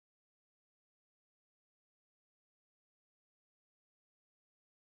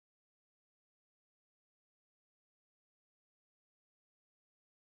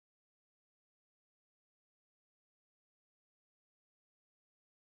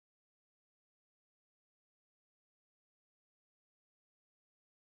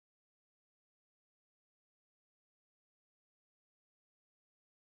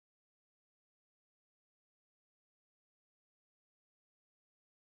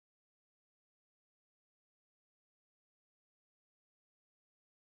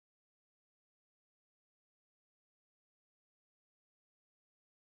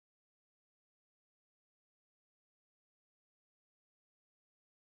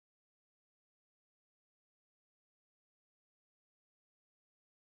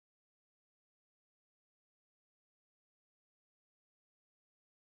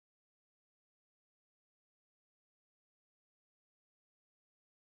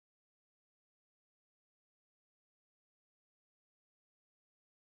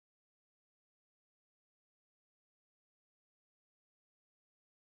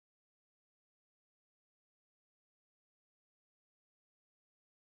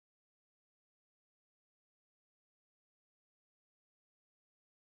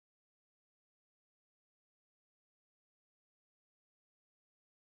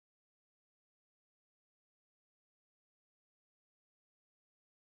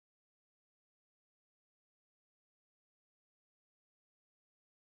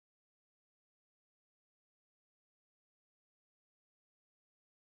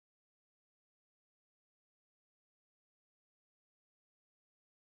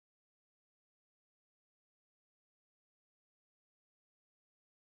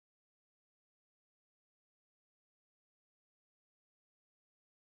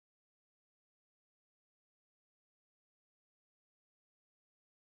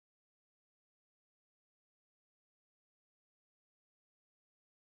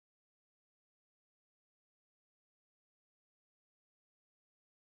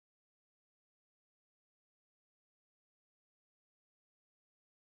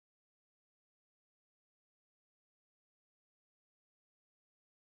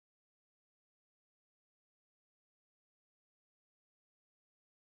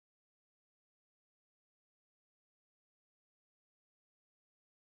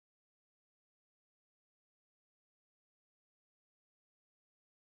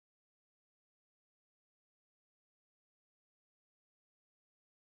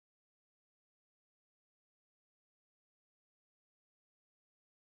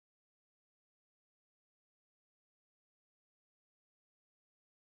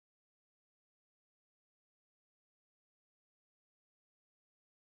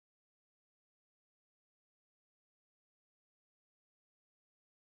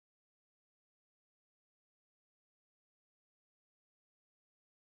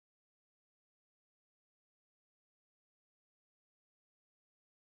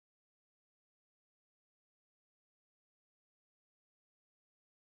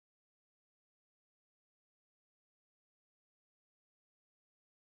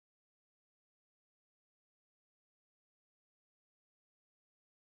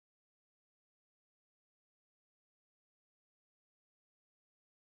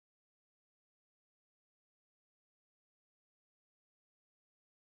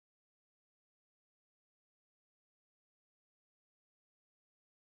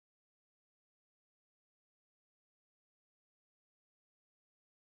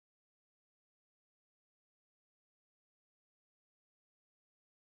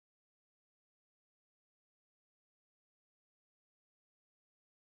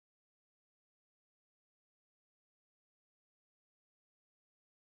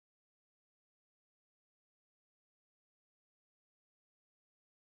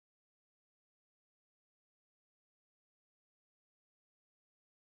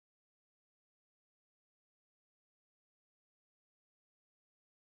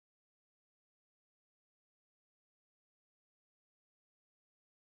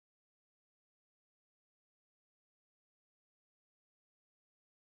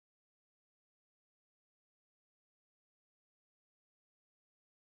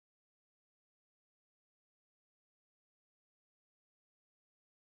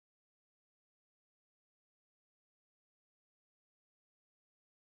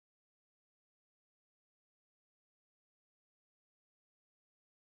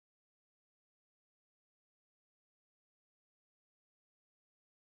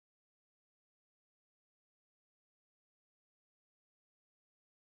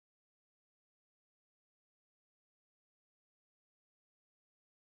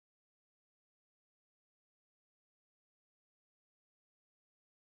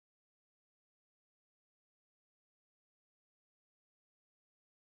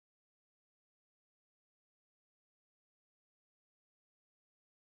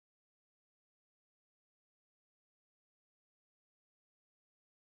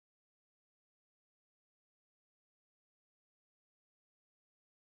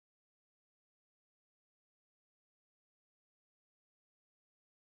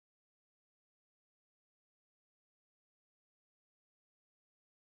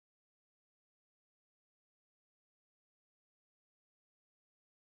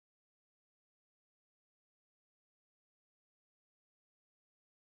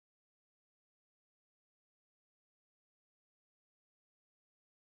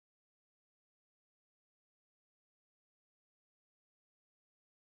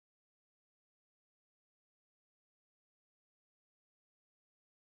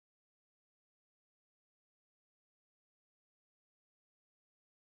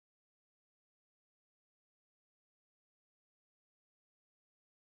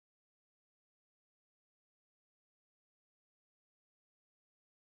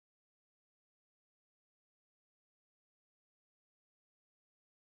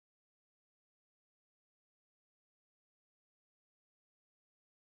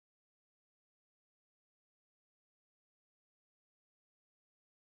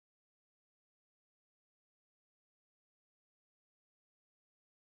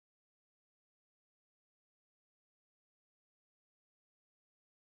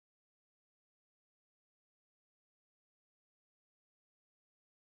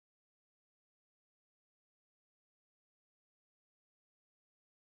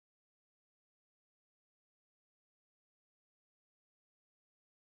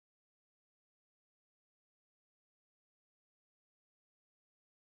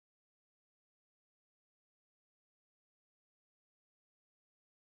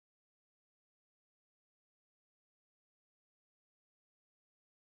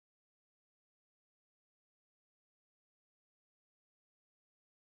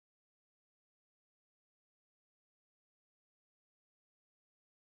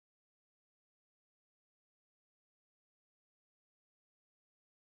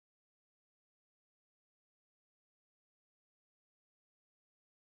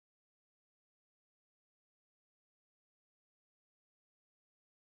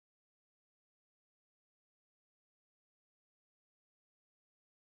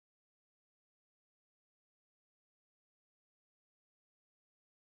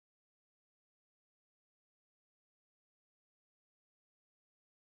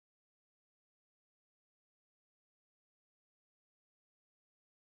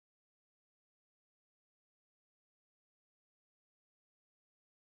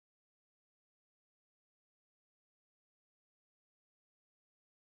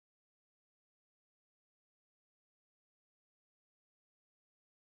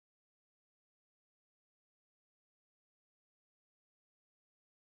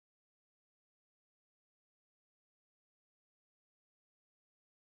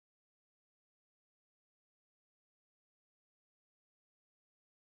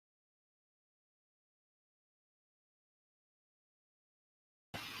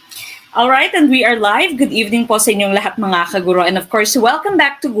All right, and we are live. Good evening po sa inyong lahat mga kaguro. And of course, welcome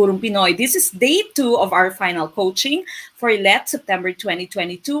back to Gurong Pinoy. This is day 2 of our final coaching for LET September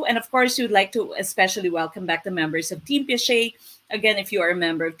 2022. And of course, we would like to especially welcome back the members of Team Piaget. Again, if you are a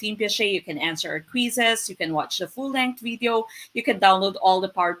member of Team Piaget, you can answer our quizzes, you can watch the full-length video, you can download all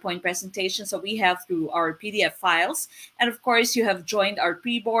the PowerPoint presentations that we have through our PDF files. And of course, you have joined our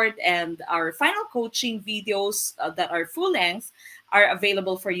pre-board and our final coaching videos that are full-length are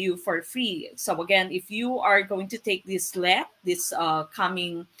available for you for free. So again, if you are going to take this LET, this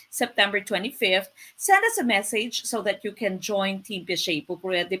coming September 25th, send us a message so that you can join Team Piaget.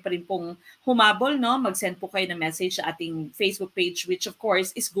 Pwede pa rin pong humabol, no? Mag-send po kayo ng message sa ating Facebook page, which of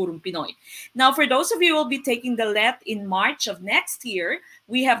course is Gurong Pinoy. Now, for those of you who will be taking the LET in March of next year,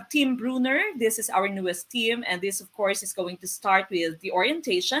 we have Team Brunner. This is our newest team, and this, of course, is going to start with the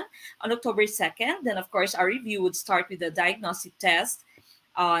orientation on October 2nd. Then, of course, our review would start with the diagnostic test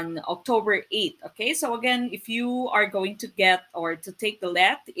on October 8th. Okay, so again, if you are going to get or to take the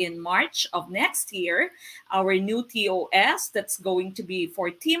LET in March of next year, our new TOS, that's going to be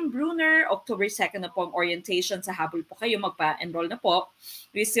for Team Brunner, October 2nd na po ang orientation. Sa habol po kayo, magpa-enroll na po.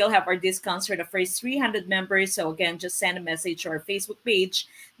 We still have our discounts for the first 300 members. So again, just send a message to our Facebook page.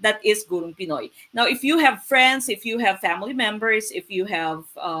 That is Gurong Pinoy. Now, if you have friends, if you have family members, if you have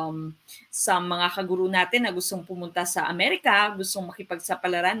some mga kaguro natin na gustong pumunta sa Amerika, gustong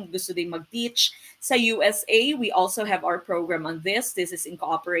makipagsapalaran, gusto din mag-teach sa USA, we also have our program on this. This is in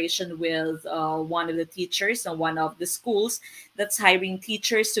cooperation with one of the teachers and one of the schools that's hiring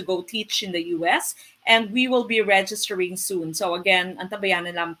teachers to go teach in the US. And we will be registering soon. So again, antabayan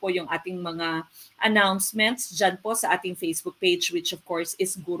na lang po yung ating mga announcements dyan po sa ating Facebook page, which of course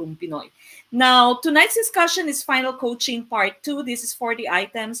is Gurong Pinoy. Now, tonight's discussion is Final Coaching Part 2. This is 40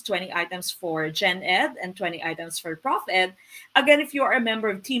 items, 20 items for Gen Ed and 20 items for Prof Ed. Again, if you are a member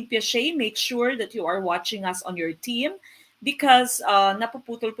of Team Piaget, make sure that you are watching us on your team because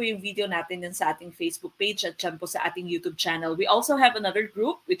napuputol po yung video natin din sa ating Facebook page at dyan po sa ating YouTube channel. We also have another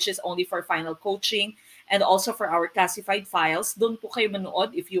group which is only for final coaching and also for our classified files. Doon po kayo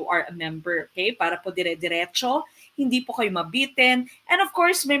manood if you are a member, okay? Para po dire-diretso, hindi po kayo mabitin. And of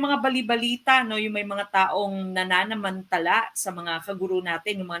course, may mga bali-balita, no? Yung may mga taong nananamantala sa mga kaguro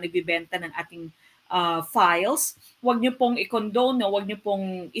natin, yung mga nagbibenta ng ating files. Huwag niyo pong i-condone, no? Huwag niyo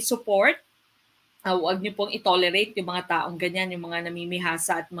pong i-support. Huwag niyo pong i-tolerate yung mga taong ganyan, yung mga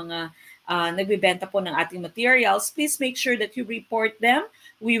namimihasa at mga nagbibenta po ng ating materials. Please make sure that you report them.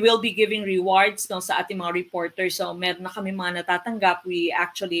 We will be giving rewards no, sa ating mga reporters. So meron na kami mga natatanggap. We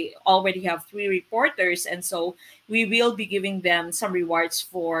actually already have 3 reporters and so we will be giving them some rewards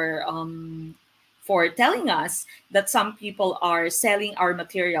for telling us that some people are selling our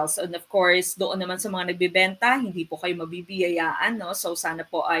materials. And of course, doon naman sa mga nagbibenta, hindi po kayo mabibiyayaan. No? So sana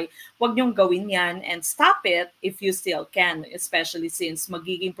po ay wag niyong gawin yan and stop it if you still can, especially since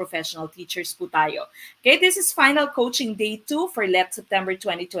magiging professional teachers po tayo. Okay, this is Final Coaching Day 2 for LET September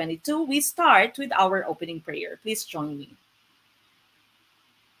 2022. We start with our opening prayer. Please join me.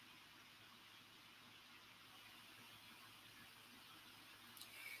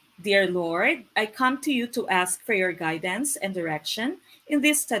 Dear Lord, I come to you to ask for your guidance and direction in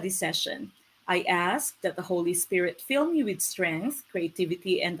this study session. I ask that the Holy Spirit fill me with strength,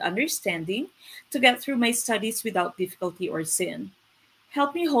 creativity, and understanding to get through my studies without difficulty or sin.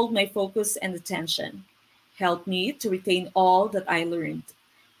 Help me hold my focus and attention. Help me to retain all that I learned.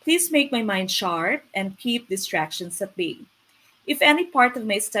 Please make my mind sharp and keep distractions at bay. If any part of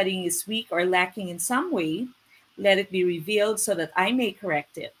my studying is weak or lacking in some way, let it be revealed so that I may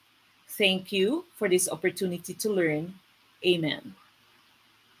correct it. Thank you for this opportunity to learn. Amen.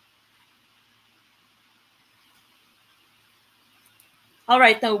 All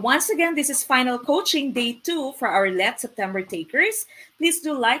right, now once again, this is Final Coaching Day 2 for our LET September takers. Please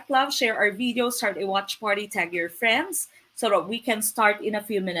do like, love, share our video, start a watch party, tag your friends so that we can start in a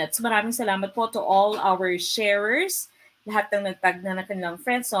few minutes. Maraming salamat po to all our sharers, lahat ng nagtag na kanilang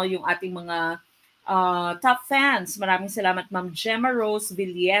friends, so yung ating mga top fans. Maraming salamat, Ma'am Gemma Rose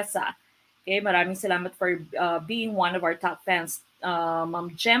Villesa. Okay, maraming salamat for being one of our top fans.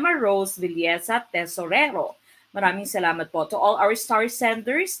 Ma'am Gemma Rose Villesa Tesorero. Maraming salamat po. To all our star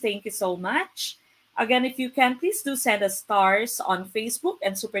senders, thank you so much. Again, if you can, please do send us stars on Facebook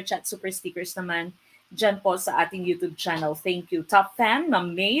and Super Chat, Super Stickers naman dyan po sa ating YouTube channel. Thank you. Top fan,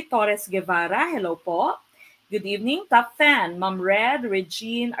 Ma'am May Torres Guevara. Hello po. Good evening. Top fan, Ma'am Red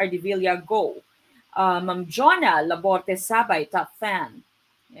Regine Ardevilla Go. Ma'am Jonah Laborte Sabay, top fan.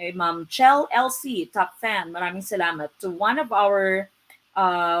 Ma'am Chel LC, top fan. Maraming salamat. To one of our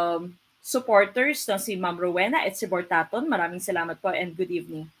supporters, si Ma'am Rowena at si Bortaton, maraming salamat po and good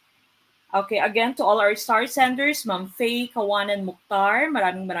evening. Okay, again, to all our star senders, Ma'am Faye, Kawanan, Mukhtar,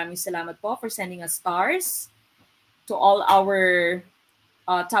 maraming salamat po for sending us stars. To all our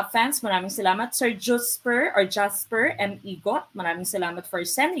top fans, maraming salamat. Sir Jasper M. Igot, maraming salamat for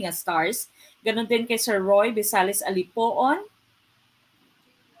sending us stars. Ganon din kay Sir Roy Bisales Alipoon.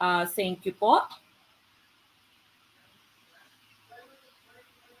 Thank you po.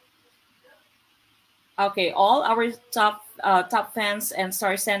 Okay, all our top fans and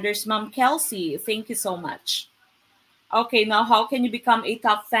star senders, Ma'am Kelsey, thank you so much. Okay, now how can you become a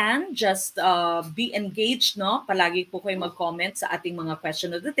top fan? Just be engaged, no? Palagi po kayo mag-comment sa ating mga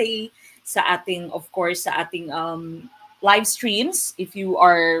question of the day, sa ating, of course, sa ating live streams. If you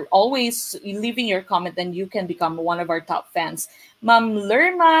are always leaving your comment, then you can become one of our top fans. Ma'am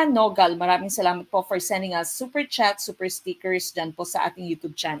Lerma Nogal, maraming salamat po for sending us super chat, super stickers dyan po sa ating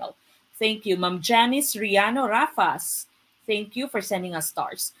YouTube channel. Thank you. Ma'am Janice Riano Rafas, thank you for sending us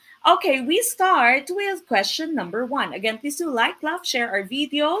stars. Okay, we start with question number 1. Again, please do like, love, share our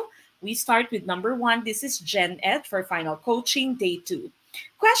video. We start with number 1. This is Gen Ed for Final Coaching Day 2.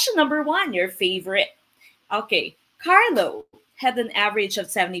 Question number 1, your favorite. Okay, Carlo had an average of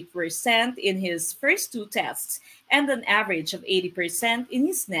 70% in his first 2 tests and an average of 80% in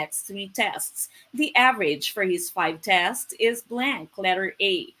his next 3 tests. The average for his 5 tests is blank. Letter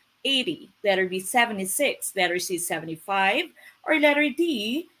A, 80, letter B, 76, letter C, 75, or letter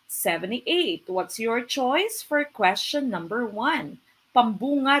D, 78. What's your choice for question number 1?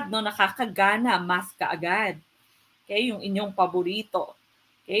 Pambungad, no, nakakagana, math ka agad. Okay, yung inyong paborito.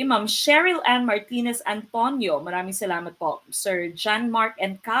 Okay, Ma'am Cheryl Ann Martinez Antonio, maraming salamat po. Sir John Mark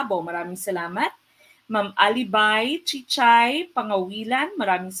and Cabo, maraming salamat. Ma'am Alibay Chichay Pangawilan,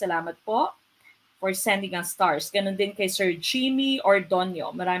 maraming salamat po for sending us stars. Ganon din kay Sir Jimmy Ordonio.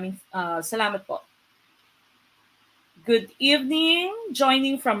 Maraming salamat po. Good evening.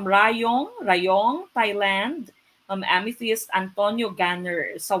 Joining from Rayong, Thailand. Amethyst Antonio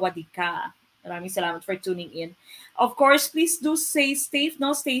Ganner, Sawadika. Maraming salamat for tuning in. Of course, please do stay safe,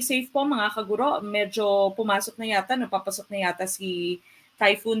 no? Stay safe po mga kaguro. Medyo pumasok na yata, napapasok na yata si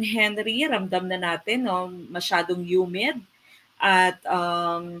Typhoon Henry. Ramdam na natin, no? Masyadong humid. At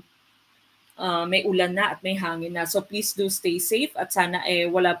may ulan na at may hangin na. So please do stay safe at sana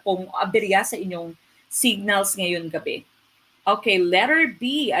wala pong aberya sa inyong signals ngayon gabi. Okay, letter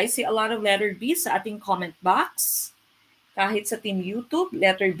B. I see a lot of letter B sa ating comment box. Kahit sa Team YouTube,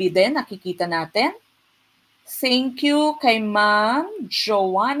 letter B din, nakikita natin. Thank you kay Ma'am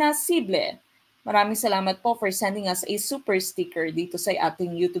Joanna Sible. Maraming salamat po for sending us a super sticker dito sa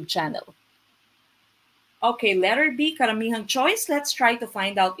ating YouTube channel. Okay, letter B, karamihang choice. Let's try to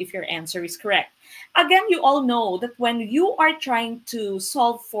find out if your answer is correct. Again, you all know that when you are trying to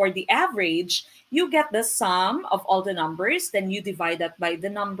solve for the average, you get the sum of all the numbers, then you divide that by the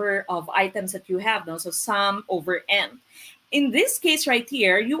number of items that you have. No? So sum over n. In this case right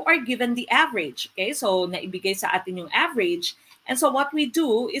here, you are given the average. Okay, so naibigay sa atin yung average. And so what we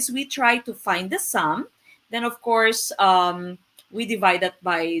do is we try to find the sum. Then of course, we divide that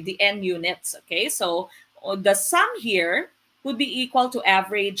by the n units. Okay, so the sum here would be equal to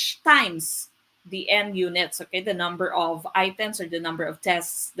average times the n units, okay, the number of items or the number of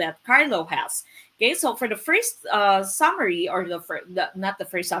tests that Carlo has. Okay, so for the first summary, or not the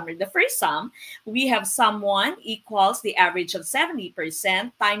first summary, the first sum, we have sum 1 equals the average of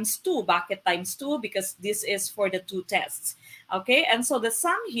 70% times 2. Bakit times 2? Because this is for the 2 tests. Okay, and so the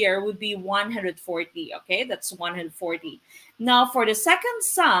sum here would be 140. Okay, that's 140. Now, for the second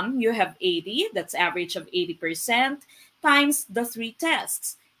sum, you have 80. That's average of 80% times the 3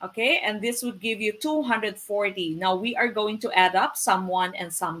 tests. Okay, and this would give you 240. Now, we are going to add up sum 1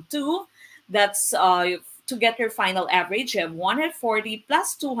 and sum 2. That's to get your final average. You have 140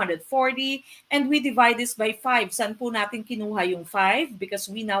 plus 240, and we divide this by 5. Saan po natin kinuha yung 5?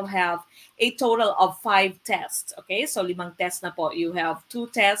 Because we now have a total of 5 tests. Okay, so 5 tests na po. You have 2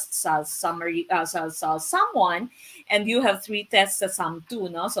 tests sa summary, sa sum 1, and you have 3 tests sa sum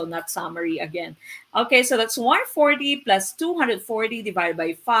 2, no? So not summary again. Okay, so that's 140 plus 240 divided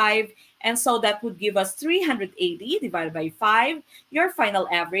by 5. And so that would give us 380 divided by 5. Your final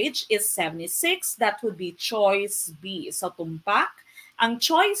average is 76. That would be choice B. So tumpak. Ang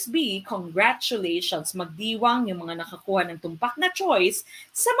choice B, congratulations. Magdiwang yung mga nakakuha ng tumpak na choice.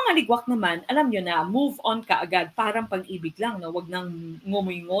 Sa mga ligwak naman, alam nyo na, move on ka agad. Parang pag-ibig lang. No? Wag nang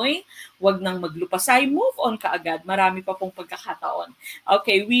ngumoy-ngoy. Wag nang maglupasay. Move on ka agad. Marami pa pong pagkakataon.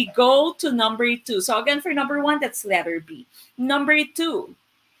 Okay, we go to number 2. So again, for number 1, that's letter B. Number 2.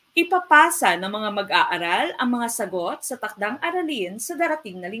 Ipapasa ng mga mag-aaral ang mga sagot sa takdang aralin sa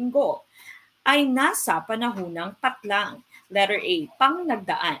darating na linggo ay nasa panahonang patlang. Letter A,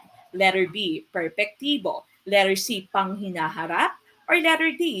 pangnagdaan. Letter B, perpektibo. Letter C, panghinaharap. Or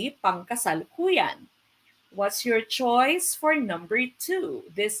letter D, pangkasalukuyan. What's your choice for number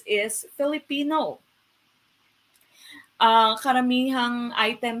 2? This is Filipino. Karamihang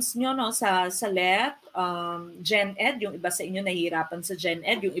items nyo no, sa LET, Gen Ed, yung iba sa inyo nahihirapan sa Gen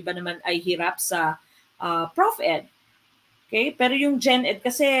Ed, yung iba naman ay hirap sa Prof Ed. Okay? Pero yung Gen Ed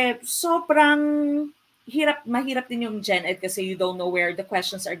kasi sobrang mahirap din yung Gen Ed kasi you don't know where the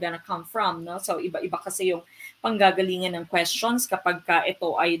questions are gonna come from, no? So iba-iba kasi yung panggagalingan ng questions kapag ka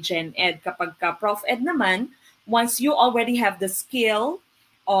ito ay Gen Ed. Kapag ka Prof Ed naman, once you already have the skill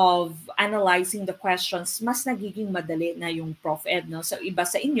of analyzing the questions, mas nagiging madali na yung Prof Ed, no? So iba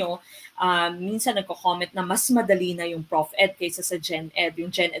sa inyo, minsan nagko-comment na mas madali na yung Prof Ed kaysa sa Gen Ed.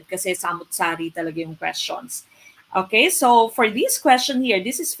 Yung Gen Ed kasi samut-sari talaga yung questions. Okay, so for this question here,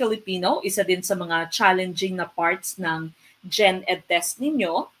 this is Filipino. Isa din sa mga challenging na parts ng Gen Ed test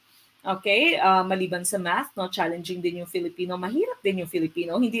ninyo. Okay, maliban sa math, no, challenging din yung Filipino. Mahirap din yung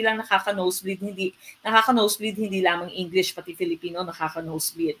Filipino. Hindi lang nakaka-nosebleed, hindi lamang English, pati Filipino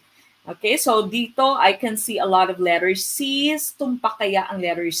nakaka-nosebleed. Okay, so dito I can see a lot of letters C's. Tumpak kaya ang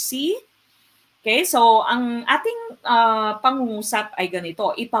letter C. Okay, so ang ating pangungusap ay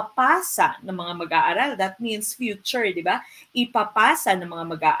ganito, ipapasa ng mga mag-aaral, that means future, di ba? Ipapasa ng mga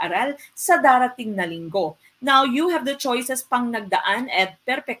mag-aaral sa darating na linggo. Now, you have the choices pang nagdaan at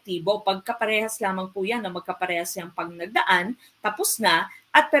perpektibo. Pagkaparehas lamang po yan na magkaparehas yung pang nagdaan, tapos na,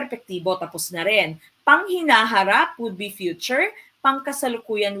 at perpektibo, tapos na rin. Pang hinaharap would be future,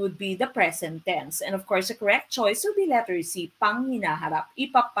 pangkasalukuyan would be the present tense. And of course, the correct choice would be letter C, pang hinaharap,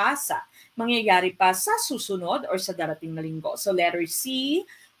 ipapasa. Mangyayari pa sa susunod or sa darating na linggo. So letter C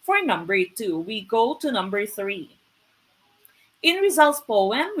for number 2. We go to number 3. In Rizal's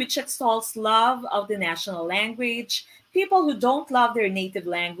poem, which extols love of the national language, people who don't love their native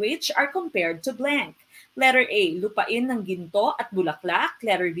language are compared to blank. Letter A, lupain ng ginto at bulaklak.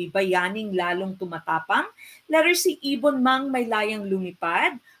 Letter B, bayaning lalong tumatapang. Letter C, ibon mang may layang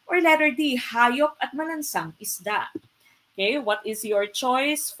lumipad. Or letter D, hayop at malansang isda. Okay, what is your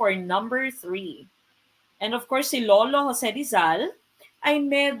choice for number 3? And of course, si Lolo Jose Rizal ay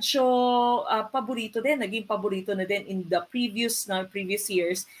medyo paborito din, naging paborito na din in the previous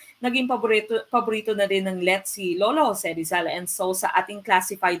years, naging paborito na din ng LET si Lolo Jose Rizal. And so sa ating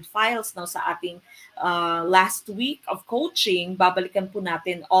classified files, no, sa ating last week of coaching, babalikan po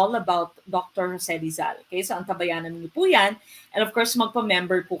natin all about Dr. Jose Rizal. Okay, so antabayanan niyo po yan. And of course,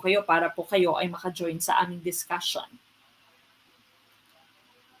 magpa-member po kayo para po kayo ay maka-join sa aming discussion.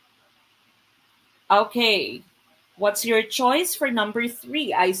 Okay, what's your choice for number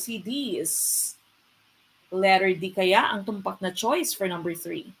 3? I see D's. Letter D kaya ang tumpak na choice for number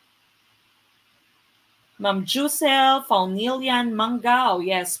 3. Ma'am Jusel, Faunilian, Manggao.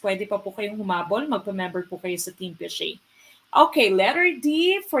 Yes, pwede pa po kayong humabol. Magpa-member po kayo sa Team Pishay. Okay, letter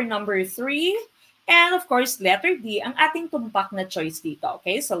D for number 3. And of course, letter D ang ating tumpak na choice dito.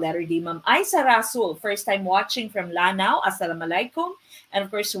 Okay, so letter D, Ma'am Aisa Rasul. First time watching from Lanao. Assalamualaikum. And of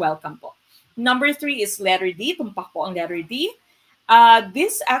course, welcome po. Number 3 is letter D. Tumpak po ang letter D.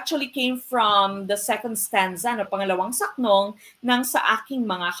 This actually came from the second stanza, no, pangalawang saknong ng Sa Aking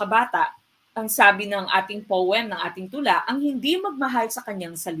Mga Kabata. Ang sabi ng ating poem, ng ating tula, ang hindi magmahal sa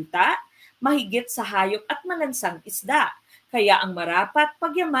kanyang salita, mahigit sa hayop at malansang isda. Kaya ang marapat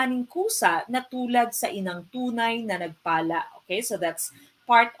pagyamaning kusa na tulad sa inang tunay na nagpala. Okay, so that's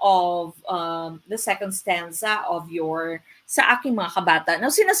part of the second stanza of your Sa Aking Mga Kabata.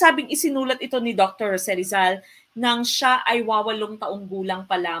 Now, sinasabing isinulat ito ni Dr. Jose Rizal nang siya ay 8 taong gulang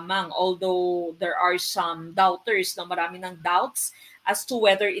pa lamang. Although there are some doubters, no, marami ng doubts as to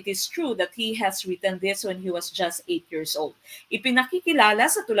whether it is true that he has written this when he was just 8 years old. Ipinakikilala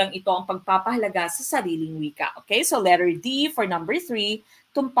sa tulang ito ang pagpapahalaga sa sariling wika. Okay, so letter D for number 3.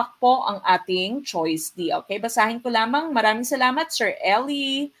 Tumpak po ang ating choice D. Okay, basahin ko lamang. Maraming salamat, Sir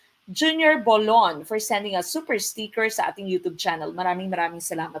Ellie Junior Bolon, for sending a super sticker sa ating YouTube channel. Maraming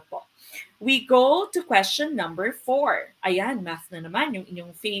salamat po. We go to question number 4. Ayan, math na naman, yung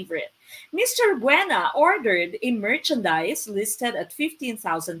inyong favorite. Mr. Buena ordered a merchandise listed at 15,000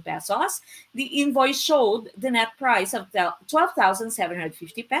 pesos. The invoice showed the net price of 12,750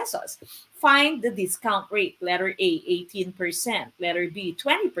 pesos. Find the discount rate. Letter A, 18%. Letter B,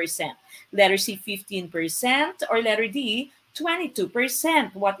 20%. Letter C, 15%. Or letter D,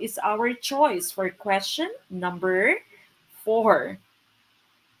 22%. What is our choice for question number 4?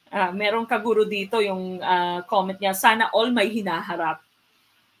 Merong kaguro dito yung comment niya, sana all may hinaharap.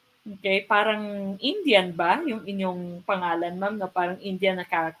 Okay, parang Indian ba yung inyong pangalan, ma'am? Na parang Indian na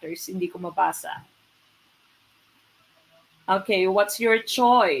characters, hindi ko mabasa. Okay, what's your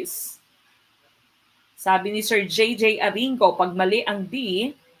choice? Sabi ni Sir JJ Aringo, pag mali ang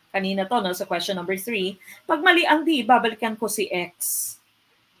D, kanina to, no, sa question number 3, pag mali ang D, babalikan ko si X.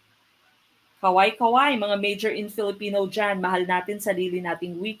 Kaway-kaway, mga major in Filipino dyan, mahal natin sarili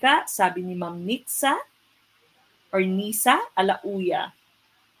nating wika, sabi ni Ma'am Nixa or Nisa Alauya.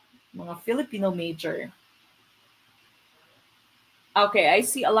 Mga Filipino major. Okay, I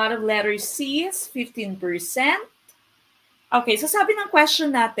see a lot of letters C's, 15%. Okay, so sabi ng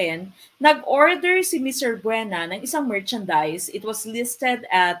question natin, nag-order si Mr. Buena ng isang merchandise. It was listed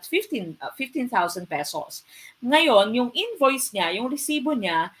at 15,000 pesos. Ngayon, yung invoice niya, yung resibo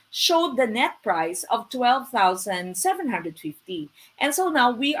niya, showed the net price of 12,750. And so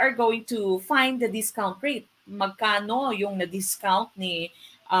now, we are going to find the discount rate. Magkano yung na-discount ni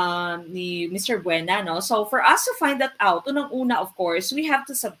Mr. Buena, no? So for us to find that out, unang-una, of course, we have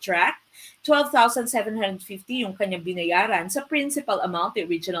to subtract 12,750 yung kanyang binayaran sa principal amount, the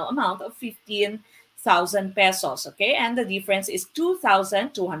original amount of 15,000 pesos. Okay? And the difference is 2,250.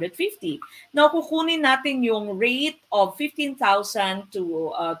 Now, kukunin natin yung rate of 15,000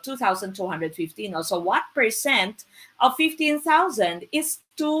 to 2,250. No? So, what percent of 15,000 is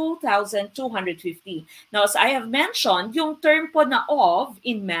 2,250. Now, as I have mentioned, yung term po na of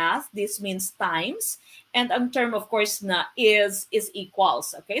in math, this means times. And ang term, of course, na is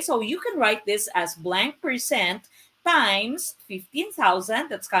equals. Okay, so you can write this as blank percent times 15,000,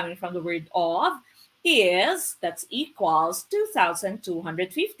 that's coming from the word of, that's equals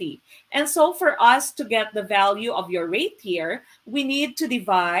 2,250. And so for us to get the value of your rate here, we need to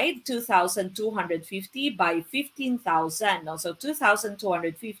divide 2,250 by 15,000. So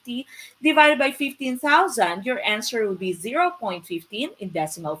 2,250 divided by 15,000, your answer will be 0.15 in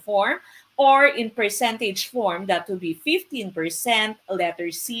decimal form, or in percentage form, that will be 15%.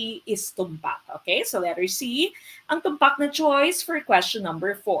 Letter C is tumpak. Okay, so letter C, ang tumpak na choice for question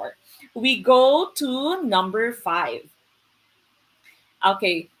number 4. We go to number 5.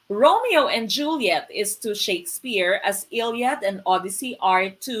 Okay, Romeo and Juliet is to Shakespeare as Iliad and Odyssey are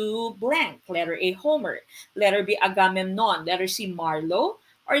to blank. Letter A, Homer. Letter B, Agamemnon. Letter C, Marlowe.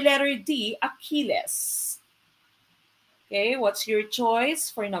 Or letter D, Achilles. Okay, what's your choice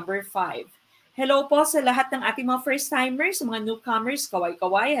for number 5? Hello po sa lahat ng ating mga first-timers, mga newcomers,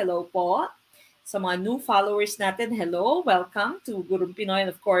 kaway-kaway, hello po. Sa mga new followers natin, hello, welcome to Gurong Pinoy.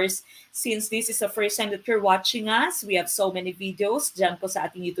 And of course, since this is the first time that you're watching us, we have so many videos dyan po sa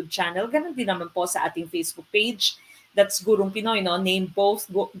ating YouTube channel. Ganun din naman po sa ating Facebook page. That's Gurong Pinoy, no? Name both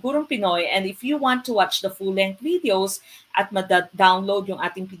Gurong Pinoy. And if you want to watch the full-length videos at download yung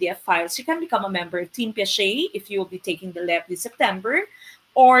ating PDF files, you can become a member of Team Piaget if you will be taking the LEP this September,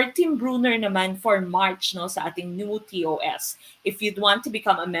 or Team Brunner naman for March, no, sa ating new TOS. If you'd want to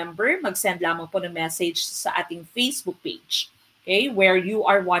become a member, mag-send lamang po ng message sa ating Facebook page. Okay, where you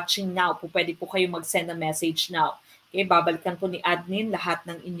are watching now. Pwede po kayo mag-send a message now. Okay, babalikan po ni admin lahat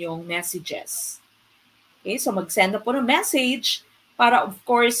ng inyong messages. Okay, so mag-send na po ng message para of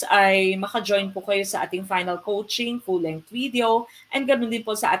course ay maka-join po kayo sa ating final coaching, full-length video, and ganoon din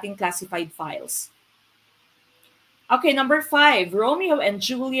po sa ating classified files. Okay, number 5, Romeo and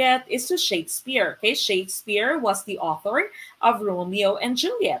Juliet is to Shakespeare. Okay, Shakespeare was the author of Romeo and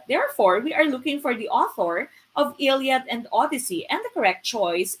Juliet. Therefore, we are looking for the author of Iliad and Odyssey, and the correct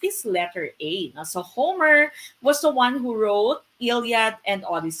choice is letter A. Now, so Homer was the one who wrote Iliad and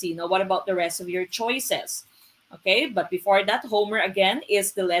Odyssey. Now, what about the rest of your choices? Okay, but before that, Homer again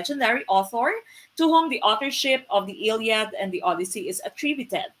is the legendary author to whom the authorship of the Iliad and the Odyssey is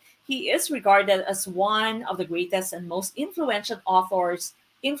attributed. He is regarded as one of the greatest and most influential authors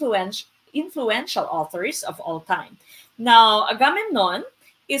of all time. Now, Agamemnon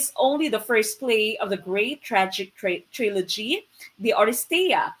is only the first play of the great tragic trilogy, the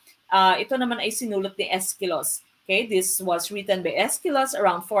Oresteia. Ito naman ay sinulat ni Aeschylus. Okay, this was written by Aeschylus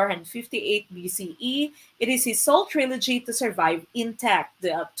around 458 BCE. It is his sole trilogy to survive intact.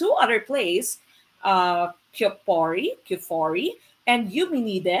 The two other plays, Kyphori, and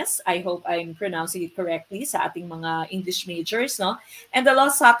Eumenides, I hope I'm pronouncing it correctly sa ating mga English majors, no? And the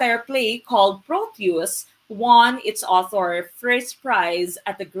last satire play called Proteus won its author first prize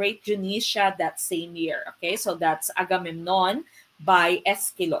at the Great Junisha that same year. Okay, so that's Agamemnon by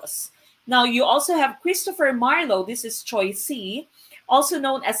Aeschylus. Now, you also have Christopher Marlowe. This is choice C, also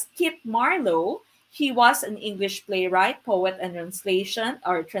known as Kit Marlowe. He was an English playwright, poet, and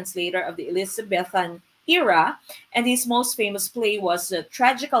translator of the Elizabethan era, and his most famous play was The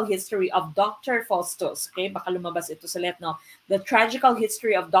Tragical History of Dr. Faustus. Okay, baka lumabas ito sa let, no? The Tragical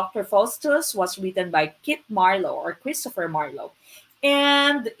History of Dr. Faustus was written by Kit Marlowe or Christopher Marlowe.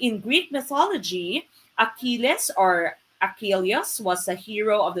 And in Greek mythology, Achilles or Achilles was the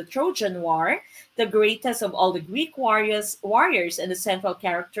hero of the Trojan War, the greatest of all the Greek warriors and the central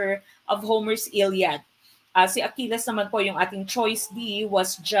character of Homer's Iliad. Si Achilles naman po yung ating choice D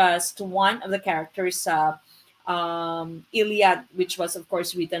was just one of the characters sa Iliad, which was of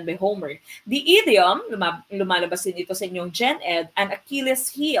course written by Homer. The idiom, lumalabas din ito sa inyong Gen Ed, an Achilles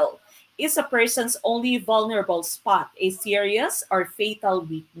heel is a person's only vulnerable spot, a serious or fatal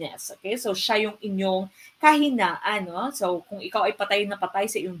weakness. Okay, so siya yung inyong kahinaan. No? So kung ikaw ay patay na patay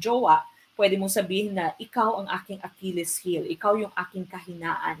sa iyong jowa, pwede mong sabihin na ikaw ang aking Achilles heel, ikaw yung aking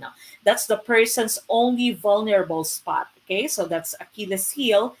kahinaan. No? That's the person's only vulnerable spot. Okay, so that's Achilles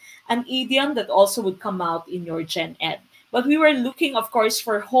heel, an idiom that also would come out in your Gen Ed. But we were looking, of course,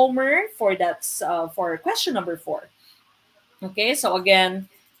 for Homer for for question number 4. Okay, so again,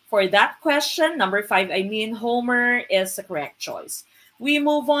 for that question, number 5, I mean, Homer is the correct choice. We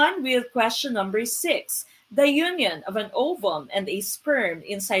move on with question number 6. The union of an ovum and a sperm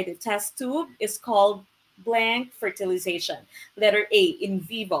inside a test tube is called blank fertilization. Letter A, in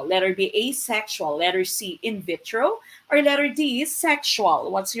vivo. Letter B, asexual. Letter C, in vitro. Or letter D,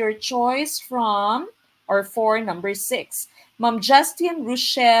 sexual. What's your choice from or for number 6? Ma'am Justin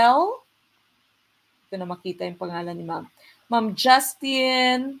Rochelle. Ito na makita yung pangalan ni Ma'am. Ma'am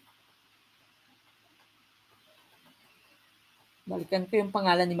Justin. Balikan ko yung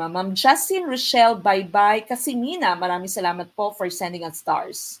pangalan ni Ma'am. Ma'am Justin Rochelle Bye-Bye Casimina. Maraming salamat po for sending us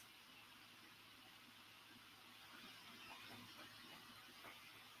stars.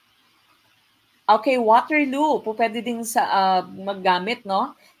 Okay, Waterloo. Po pwede din sa maggamit,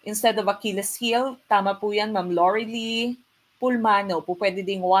 no? Instead of Achilles heel, tama po yan, Ma'am Lori Lee. Pulmano. Po pwede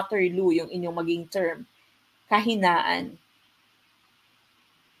ding Waterloo yung inyong maging term. Kahinaan.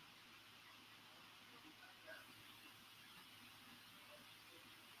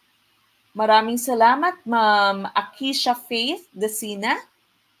 Maraming salamat, Ma'am Akisha Faith Desina.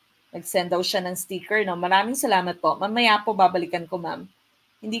 Nag-send daw siya ng sticker. No? Maraming salamat po. Mamaya po babalikan ko, ma'am.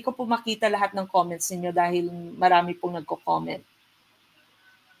 Hindi ko po makita lahat ng comments ninyo dahil marami pong nagko-comment.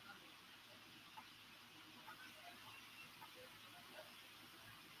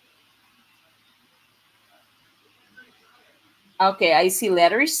 Okay, I see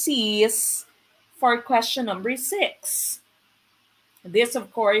letter C's for question number 6. This,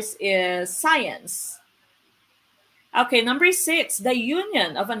 of course, is science. Okay, number 6, the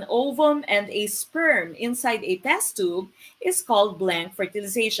union of an ovum and a sperm inside a test tube is called blank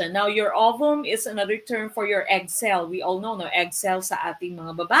fertilization. Now, your ovum is another term for your egg cell. We all know, no, egg cell sa ating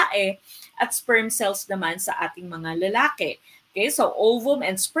mga babae at sperm cells naman sa ating mga lalaki. Okay, so ovum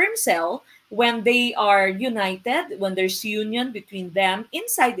and sperm cell, when they are united, when there's union between them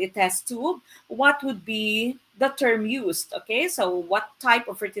inside a test tube, what would be the term used? Okay, so what type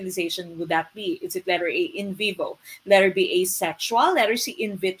of fertilization would that be? Is it letter A, in vivo, letter B, asexual, letter C,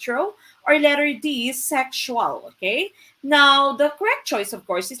 in vitro, or letter D, sexual? Okay, now the correct choice, of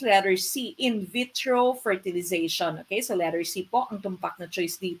course, is letter C, in vitro fertilization. Okay, so letter C po ang tumpak na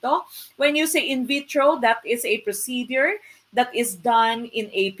choice dito. When you say in vitro, that is a procedure that is done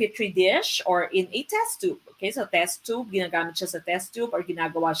in a petri dish or in a test tube. Okay, so test tube, ginagamit siya sa test tube or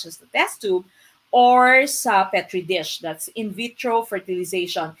ginagawa siya sa test tube or sa petri dish. That's in vitro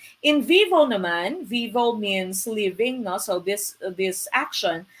fertilization. In vivo naman, vivo means living, no? So this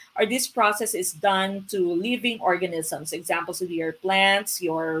action or this process is done to living organisms. Examples would be your plants,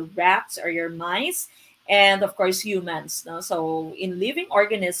 your rats, or your mice, and of course humans. No? So in living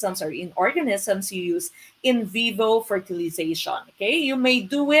organisms or in organisms, you use in vivo fertilization. Okay, you may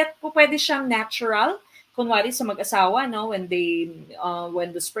do it, pwede siyang natural. Kunwari sa mag-asawa, no,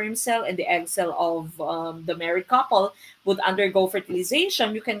 when the sperm cell and the egg cell of the married couple would undergo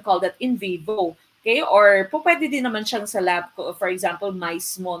fertilization, you can call that in vivo. Okay, or pwede din naman siyang sa lab. For example,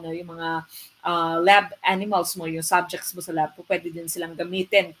 mice mo, no, yung mga lab animals mo, yung subjects mo sa lab, pwede din silang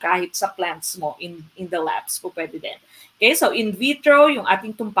gamitin kahit sa plants mo in the labs, pwede din. Okay, so in vitro, yung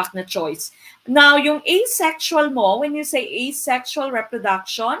ating tumpak na choice. Now, yung asexual mo, when you say asexual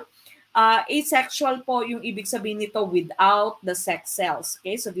reproduction, asexual po yung ibig sabihin nito without the sex cells.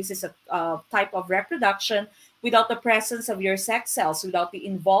 Okay, so this is a type of reproduction without the presence of your sex cells, without the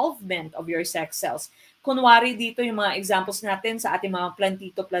involvement of your sex cells. Kunwari dito yung mga examples natin sa ating mga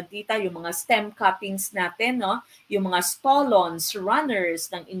plantito-plantita, yung mga stem cuttings natin, no? Yung mga stolons,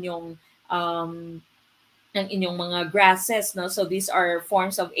 runners ng inyong mga grasses, no? So these are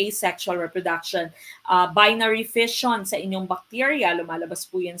forms of asexual reproduction. Binary fission sa inyong bacteria, lumalabas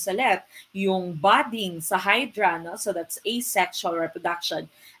po yan sa let. Yung budding sa hydra, no? So that's asexual reproduction.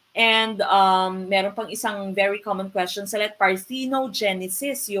 And meron pang isang very common question sa let,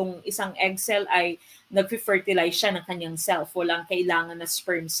 parthenogenesis, yung isang egg cell ay nag-fertilize siya ng kanyang self. Walang kailangan na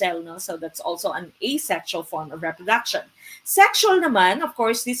sperm cell, no? So that's also an asexual form of reproduction. Sexual naman, of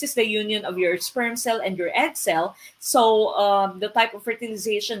course, this is the union of your sperm cell and your egg cell. So the type of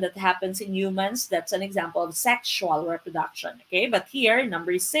fertilization that happens in humans, that's an example of sexual reproduction. Okay, but here,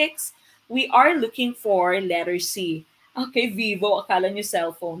 number 6, we are looking for letter C. Okay, Vivo, akala niyo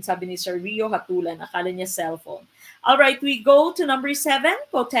cellphone. Sabi ni Sir Rio Hatulan, akala niya cellphone. All right, we go to number 7.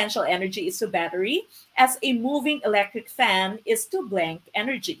 Potential energy is to battery, as a moving electric fan is to blank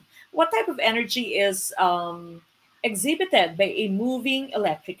energy. What type of energy is exhibited by a moving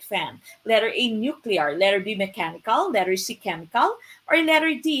electric fan? Letter A, nuclear. Letter B, mechanical. Letter C, chemical. Or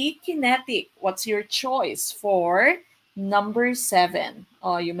letter D, kinetic. What's your choice for number 7?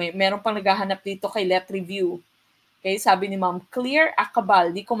 Oh, meron pang naghahanap dito kay Let Review. Okay, sabi ni Ma'am, clear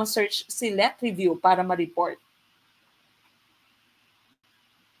akabal. Di ko ma-search si Let Review para ma-report.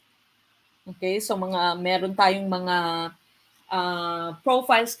 Okay, so meron tayong mga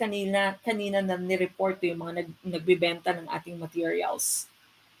profiles kanina na ni-report yung mga nagbibenta ng ating materials.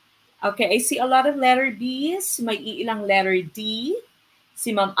 Okay, I see a lot of letter B's. May ilang letter D.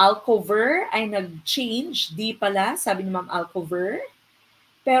 Si Ma'am Alcover ay nag-change. D pala, sabi ni Ma'am Alcover.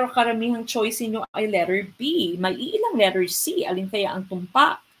 Pero karamihang choice niyo ay letter B. May ilang letter C. Alin kaya ang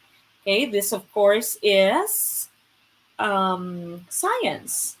tumpak? Okay, this of course is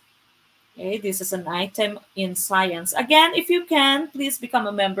science. Okay, this is an item in science. Again, if you can, please become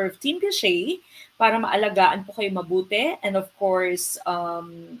a member of Team Cachet para maalagaan po kayo mabuti. And of course,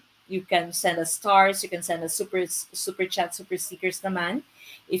 you can send us stars, you can send us super chat, super stickers naman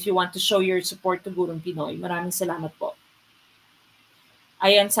if you want to show your support to Gurong Pinoy. Maraming salamat po.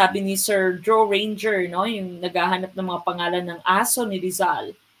 Ayan, sabi ni Sir Joe Ranger, no, yung naghahanap ng mga pangalan ng aso ni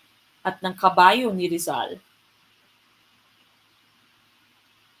Rizal at ng kabayo ni Rizal.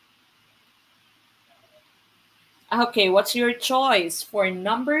 Okay, what's your choice for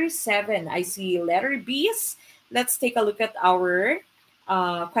number 7? I see letter B's. Let's take a look at our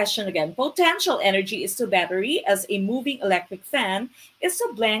question again. Potential energy is to battery, as a moving electric fan is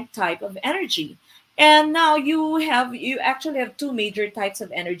a blank type of energy. And now you actually have 2 major types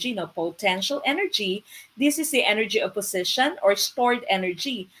of energy. Now, potential energy, this is the energy of position or stored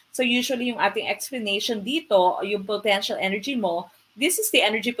energy. So usually yung ating explanation dito, yung potential energy mo, this is the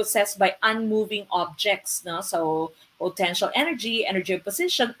energy possessed by unmoving objects. No? So potential energy, energy of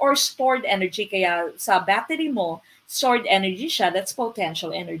position, or stored energy. Kaya sa battery mo, stored energy siya, that's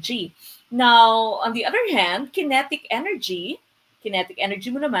potential energy. Now, on the other hand, kinetic energy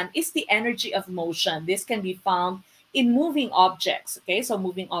mo naman is the energy of motion. This can be found in moving objects. Okay, so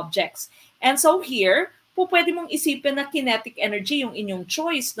moving objects. And so here, pwede mong isipin na kinetic energy yung inyong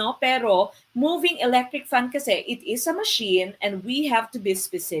choice, no? Pero moving electric fan kasi, it is a machine and we have to be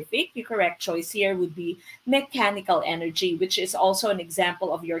specific. The correct choice here would be mechanical energy, which is also an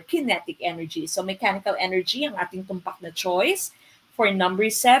example of your kinetic energy. So mechanical energy ang ating tumpak na choice. For number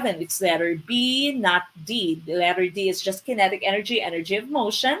 7, it's letter B, not D. The letter D is just kinetic energy, energy of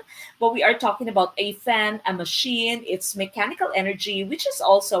motion. But we are talking about a fan, a machine. It's mechanical energy, which is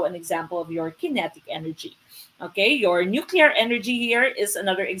also an example of your kinetic energy. Okay, your nuclear energy here is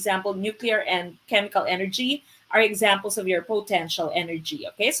another example. Nuclear and chemical energy are examples of your potential energy.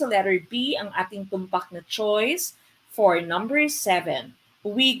 Okay, so letter B ang ating tumpak na choice for number 7.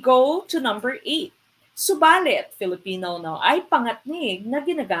 We go to number 8. Subalit, Filipino, no, ay pangatnig na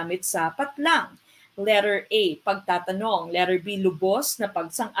ginagamit sa patlang. Letter A, pagtatanong. Letter B, lubos na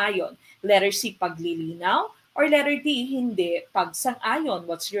pagsang-ayon. Letter C, paglilinaw. Or letter D, hindi, pagsang-ayon.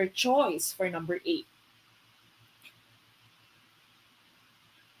 What's your choice for number 8?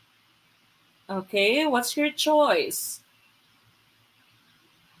 Okay, what's your choice?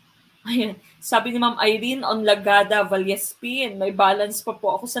 Ayan, sabi ni Ma'am Irene on Lagada, Vallespin, may balance pa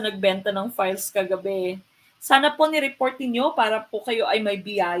po ako sa nagbenta ng files kagabi. Sana po ni-report niyo para po kayo ay may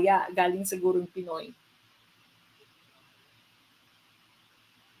biyaya galing sa Gurong Pinoy.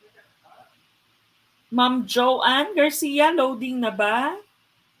 Ma'am Joanne Garcia, loading na ba?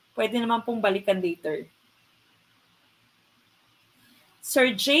 Pwede naman pong balikan later.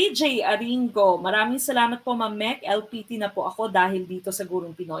 Sir JJ Aringo, maraming salamat po, Ma'am Mek. LPT na po ako dahil dito sa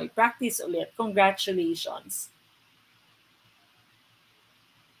Gurong Pinoy. Practice ulit. Congratulations.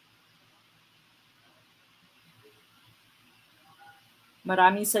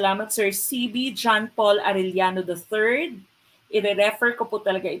 Maraming salamat, Sir CB John Paul Arellano III. I-refer ko po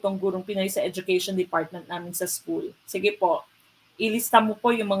talaga itong Gurong Pinoy sa Education Department namin sa school. Sige po, ilista mo po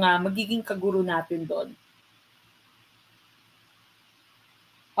yung mga magiging kaguro natin doon.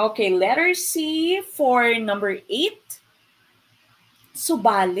 Okay, letter C for number 8.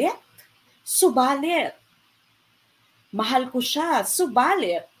 Subalit. Subalit, mahal ko siya,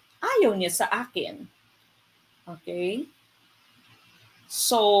 subalit ayaw niya sa akin. Okay?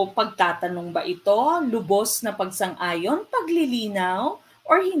 So, pagtatanong ba ito, lubos na pagsang-ayon, paglilinaw,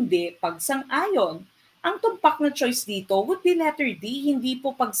 or hindi pagsang-ayon? Ang tumpak na choice dito would be letter D, hindi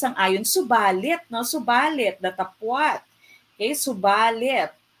po pagsang-ayon, subalit, no? Subalit, datapwat. Okay,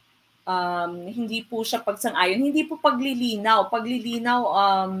 subalit. Hindi po siya pagsang-ayon, hindi po paglilinaw. Paglilinaw,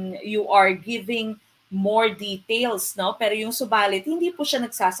 you are giving more details, no? Pero yung subalit, hindi po siya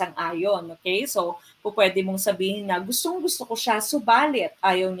nagsasang-ayon, okay? So, po pwede mong sabihin na gustong-gusto ko siya, subalit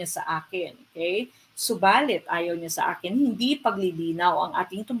ayaw niya sa akin, okay? Subalit ayaw niya sa akin, hindi paglilinaw ang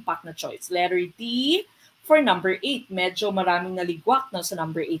ating tumpak na choice. Letter D for number 8. Medyo maraming naligwak no, sa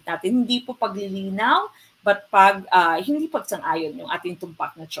number 8 natin. Hindi po paglilinaw, but hindi pagsang-ayon yung ating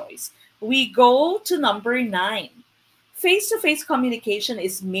tumpak na choice. We go to number 9. Face-to-face communication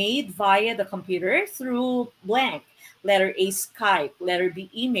is made via the computer through blank. Letter A, Skype. Letter B,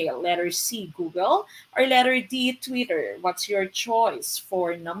 email. Letter C, Google. Or letter D, Twitter. What's your choice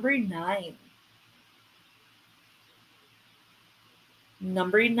for number 9?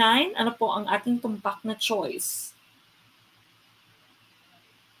 Number 9, ano po ang ating tumpak na choice?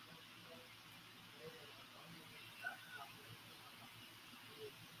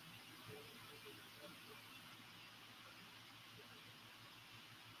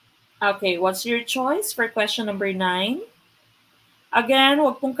 Okay, what's your choice for question number 9? Again,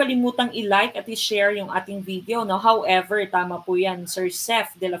 huwag pong kalimutang i-like at i-share yung ating video. No? However, tama po yan, Sir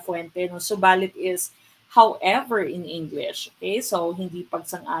Seth de la Fuente. No? Subalit is however in English. Okay, so hindi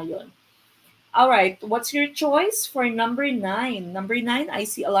pagsang-ayon. Alright, what's your choice for number 9? Number 9, I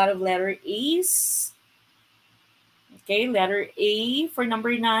see a lot of letter A's. Okay, letter A for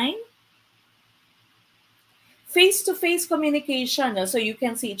number 9. Face-to-face communication. So you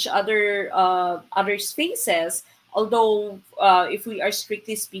can see each other's faces. Although, if we are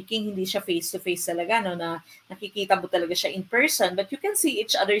strictly speaking, hindi siya face-to-face talaga, no, na nakikita mo talaga siya in person. But you can see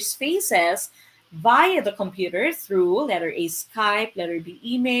each other's faces via the computer through letter A, Skype, letter B,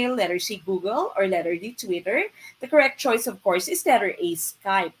 email, letter C, Google, or letter D, Twitter. The correct choice, of course, is letter A,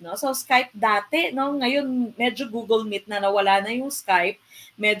 Skype. No? So, Skype dati, no? Ngayon, medyo Google Meet na nawala na yung Skype.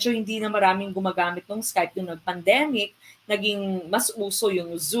 Medyo hindi na maraming gumagamit ng Skype nung nag-pandemic. Naging mas uso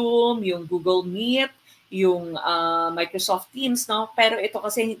yung Zoom, yung Google Meet, yung Microsoft Teams, no? Pero ito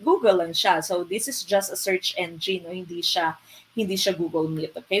kasi Google lang siya. So, this is just a search engine, no? Hindi siya Google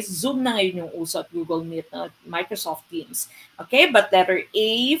Meet. Okay? Zoom na ngayon yung uso at Google Meet, no? Microsoft Teams. Okay? But letter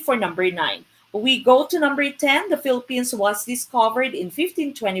A for number 9. We go to number 10. The Philippines was discovered in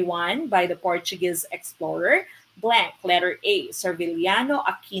 1521 by the Portuguese explorer blank. Letter A, Serviliano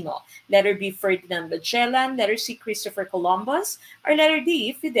Aquino. Letter B, Ferdinand Magellan. Letter C, Christopher Columbus. Or letter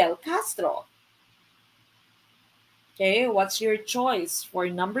D, Fidel Castro. Okay, what's your choice for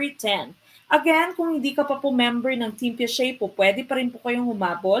number 10? Again, kung hindi ka pa po member ng Team Piaget po, pwede pa rin po kayong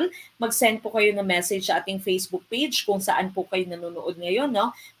humabol. Mag-send po kayo ng message sa ating Facebook page kung saan po kayo nanonood ngayon.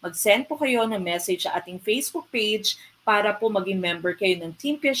 No? Mag-send po kayo ng message sa ating Facebook page para po maging member kayo ng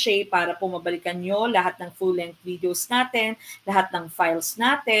Team Piaget, para po mabalikan nyo lahat ng full-length videos natin, lahat ng files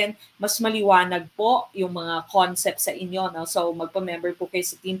natin. Mas maliwanag po yung mga concepts sa inyo. No? So magpa-member po kayo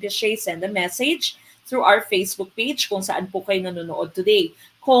sa Team Piaget, send a message through our Facebook page kung saan po kayo nanonood today.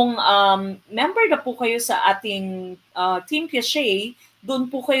 Kung member na po kayo sa ating Team Piaget, doon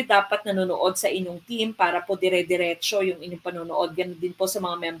po kayo dapat nanonood sa inyong team para po dire-diretso yung inyong panonood. Ganun din po sa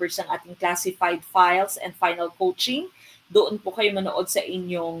mga members ng ating classified files and final coaching. Doon po kayo manood sa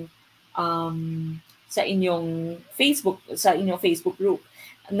inyong Facebook group.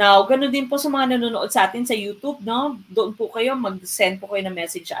 Now, ganun din po sa mga nanonood sa atin sa YouTube, no? Doon po kayo, mag-send po kayo ng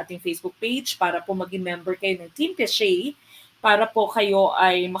message sa ating Facebook page para po maging member kayo ng Team Piaget para po kayo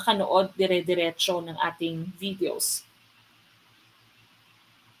ay makanood dire-diretso ng ating videos.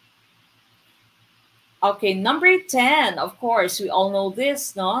 Okay, number 10, of course, we all know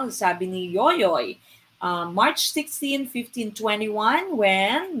this, no? Sabi ni Yoyoy, March 16, 1521,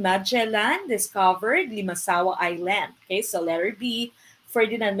 when Magellan discovered Limasawa Island. Okay, so letter B,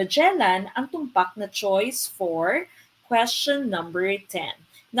 Ferdinand Magellan, ang tumpak na choice for question number 10.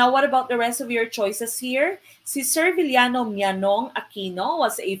 Now, what about the rest of your choices here? Si Serviliano Mianong Aquino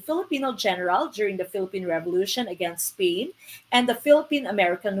was a Filipino general during the Philippine Revolution against Spain and the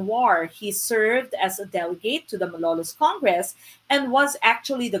Philippine-American War. He served as a delegate to the Malolos Congress and was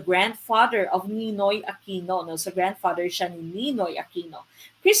actually the grandfather of Ninoy Aquino. No, so grandfather siya ni Ninoy Aquino.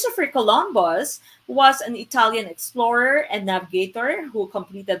 Christopher Columbus was an Italian explorer and navigator who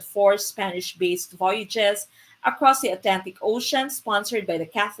completed 4 Spanish-based voyages across the Atlantic Ocean, sponsored by the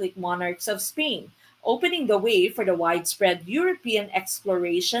Catholic monarchs of Spain, opening the way for the widespread European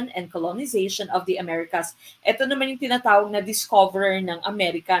exploration and colonization of the Americas. Ito naman yung tinatawag na discoverer ng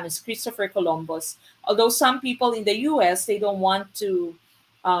Amerika, na si Christopher Columbus. Although some people in the US, they don't want to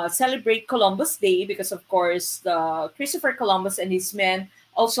celebrate Columbus Day because, of course, the Christopher Columbus and his men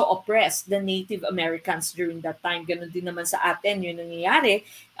also oppressed the Native Americans during that time. Ganon din naman sa atin yung nangyayari.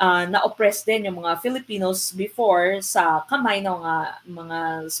 Na-oppress din yung mga Filipinos before sa kamay ng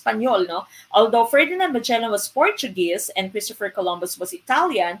mga Espanyol. No? Although Ferdinand Magellan was Portuguese and Christopher Columbus was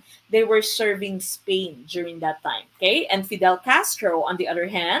Italian, they were serving Spain during that time. Okay? And Fidel Castro, on the other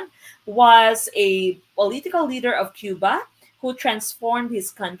hand, was a political leader of Cuba who transformed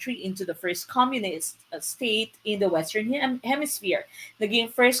his country into the first communist state in the Western Hemisphere. Naging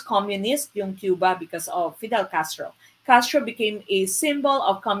first communist yung Cuba because of Fidel Castro. Castro became a symbol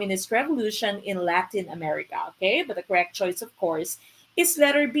of communist revolution in Latin America. Okay, but the correct choice, of course, is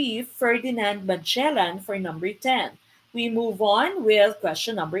letter B, Ferdinand Magellan, for number 10. We move on with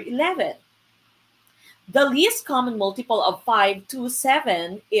question number 11. The least common multiple of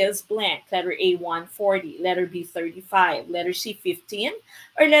 527 is blank. Letter A, 140. Letter B, 35. Letter C, 15.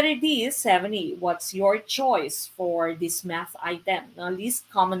 Or letter D, 70. What's your choice for this math item? No, least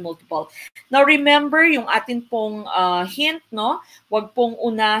common multiple. Now, remember yung atin pong hint, no? Huwag pong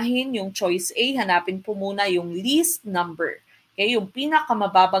unahin yung choice A. Hanapin po muna yung least number. Okay? Yung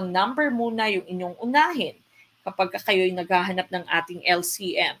pinakamababang number muna yung inyong unahin kapag kayo'y naghahanap ng ating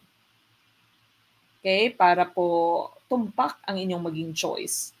LCM. Okay, para po tumpak ang inyong maging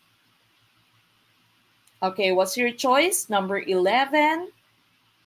choice. Okay, what's your choice? Number 11,